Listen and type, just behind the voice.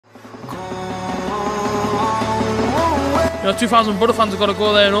You know, 2,000 Borough fans have got to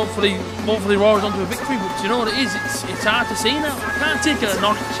go there and hopefully roar us onto a victory. But you know what it is? It's hard to see now. I can't take it at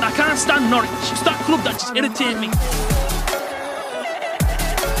Norwich. I can't stand Norwich. It's that club that just irritates me.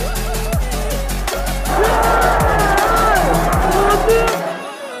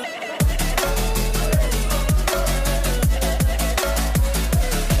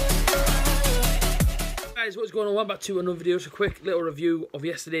 Guys, what's going on? Welcome back to another video. It's a quick little review of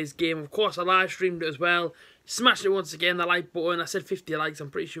yesterday's game. Of course, I live streamed it as well. Smashed it once again, the like button. I said 50 likes. I'm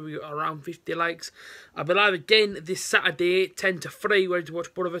pretty sure we got around 50 likes. I'll be live again this Saturday, 10 to 3, ready to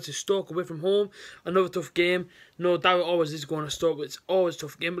watch Borough vs Stoke away from home. Another tough game. No doubt it always is going to Stoke, but it's always a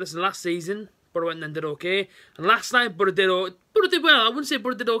tough game. But listen, last season, Borough went and did okay. And last night, Borough did well. I wouldn't say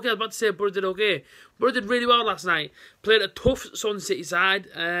Borough did okay. I was about to say Borough did okay. Borough did really well last night. Played a tough Swansea City side.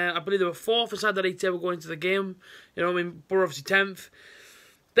 I believe they were 4th inside the league table going into the game. You know what I mean? Borough obviously 10th.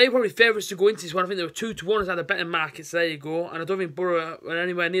 They were probably favourites to go into this one. I think they were 2-1 inside the betting markets. There you go. And I don't think Borough were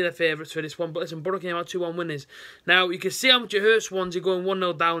anywhere near the favourites for this one. But listen, Borough came out 2-1 winners. Now, you can see how much it hurt Swansea going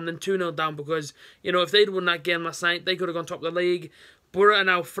 1-0 down and then 2-0 down. Because, you know, if they'd won that game last night, they could have gone top of the league. Borough are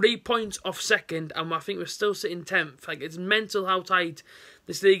now 3 points off second. And I think we're still sitting 10th. Like, it's mental how tight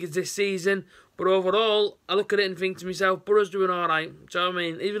this league is this season. But overall, I look at it and think to myself, Borough's doing alright. Do you know what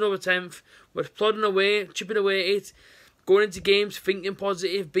I mean? Even though we're 10th, we're plodding away, chipping away at it. Going into games, thinking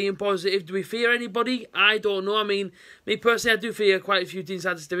positive, being positive. Do we fear anybody? I don't know. I mean, me personally, I do fear quite a few teams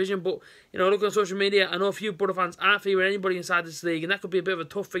inside this division. But, you know, looking on social media, I know a few Borough fans aren't fearing anybody inside this league. And that could be a bit of a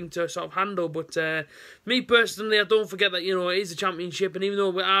tough thing to sort of handle. But me personally, I don't forget that, you know, it is a championship. And even though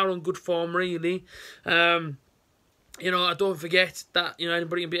we are on good form, really, you know, I don't forget that, you know,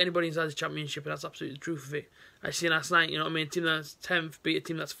 anybody can beat anybody inside the championship. And that's absolutely the truth of it. I seen last night, you know what I mean, a team that's 10th beat a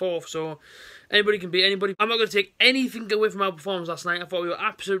team that's 4th, so anybody can beat anybody. I'm not going to take anything away from our performance last night. I thought we were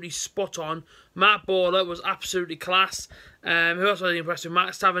absolutely spot on. Matt Baller was absolutely class. Who else was impressed with?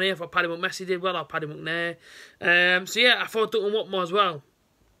 Matt Tavernier. I thought Paddy McMessi did well, or Paddy McNair. So yeah, I thought Duncan Watmore as well.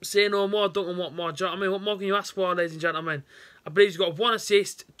 Say no more, Duncan Watmore. Do you know what I mean? What more can you ask for, ladies and gentlemen? I believe he's got 1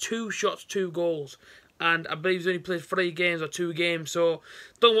 assist, 2 shots, 2 goals. And I believe he's only played 3 games or 2 games. So,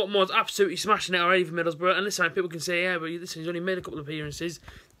 Duncan Watmore's absolutely smashing it already for Middlesbrough. And listen, people can say, yeah, but listen, he's only made a couple of appearances.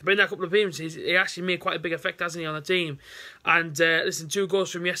 But in that couple of appearances, he actually made quite a big effect, hasn't he, on the team? And listen, 2 goals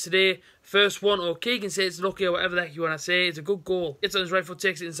from yesterday. First one, okay, you can say it's lucky or whatever the heck you want to say. It's a good goal. Gets on his right foot,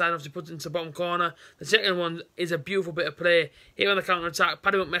 takes it inside, obviously puts it into the bottom corner. The second one is a beautiful bit of play. Here on the counter-attack,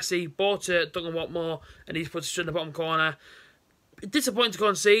 Paddy McMessi, ball to Duncan Watmore, and he's put it straight in the bottom corner. Disappointing to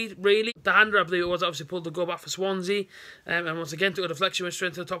concede, really. The hander, I believe it was, obviously pulled the goal back for Swansea. And once again, took a deflection, went straight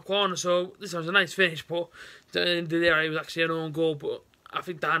into the top corner. So, this was a nice finish, but at the end of the day, it was actually an own goal. But I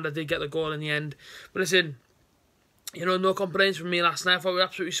think the hander did get the goal in the end. But listen, you know, no complaints from me last night. I thought we were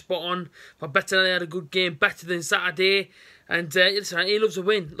absolutely spot on. But better than had a good game, better than Saturday. And listen, he loves a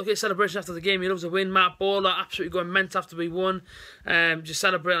win. Look at his celebration after the game. He loves a win. Matt Baller absolutely going mental after we won. Just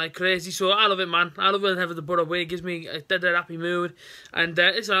celebrating like crazy. So I love it, man. I love it whenever the Borough win. It gives me a dead happy mood. And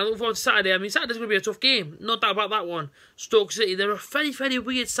listen, I look forward to Saturday. I mean, Saturday's going to be a tough game. No doubt about that one. Stoke City, they're a very, very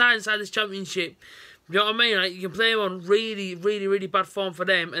weird side inside this championship. You know what I mean? Like, you can play them on really, really, really bad form for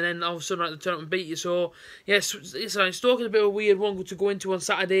them, and then all of a sudden, like, they turn up and beat you. So, yes, Stoke is a bit of a weird one to go into on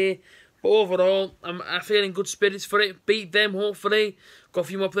Saturday. But overall, I'm feeling good spirits for it. Beat them, hopefully. Got a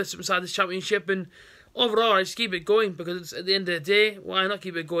few more players inside this championship. And overall, I just keep it going. Because at the end of the day, why not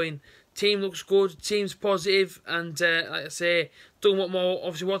keep it going? Team looks good. Team's positive. And like I say, Duncan Watmore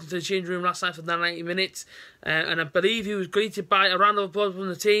obviously walked into the change room last night for the 90 minutes. And I believe he was greeted by a round of applause from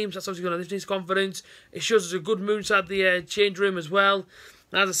the team. So that's obviously going to lift his confidence. It shows us a good mood inside the change room as well.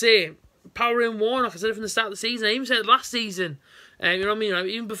 And as I say, powering Warnock, I said it from the start of the season. I even said it last season. You know what I mean? Like,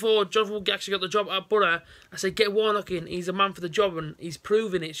 even before Jonathan Wood actually got the job at Borough, I said, get Warnock in. He's a man for the job, and he's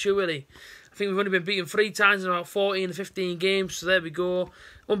proving it, surely. I think we've only been beaten 3 times in about 14 to 15 games, so there we go.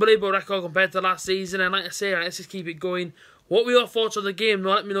 Unbelievable record compared to last season, and like I say, let's just keep it going. What were your thoughts on the game?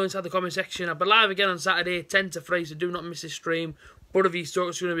 Let me know inside the comment section. I'll be live again on Saturday, 10 to 3, so do not miss this stream. Borough v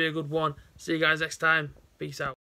Stoke is going to be a good one. See you guys next time. Peace out.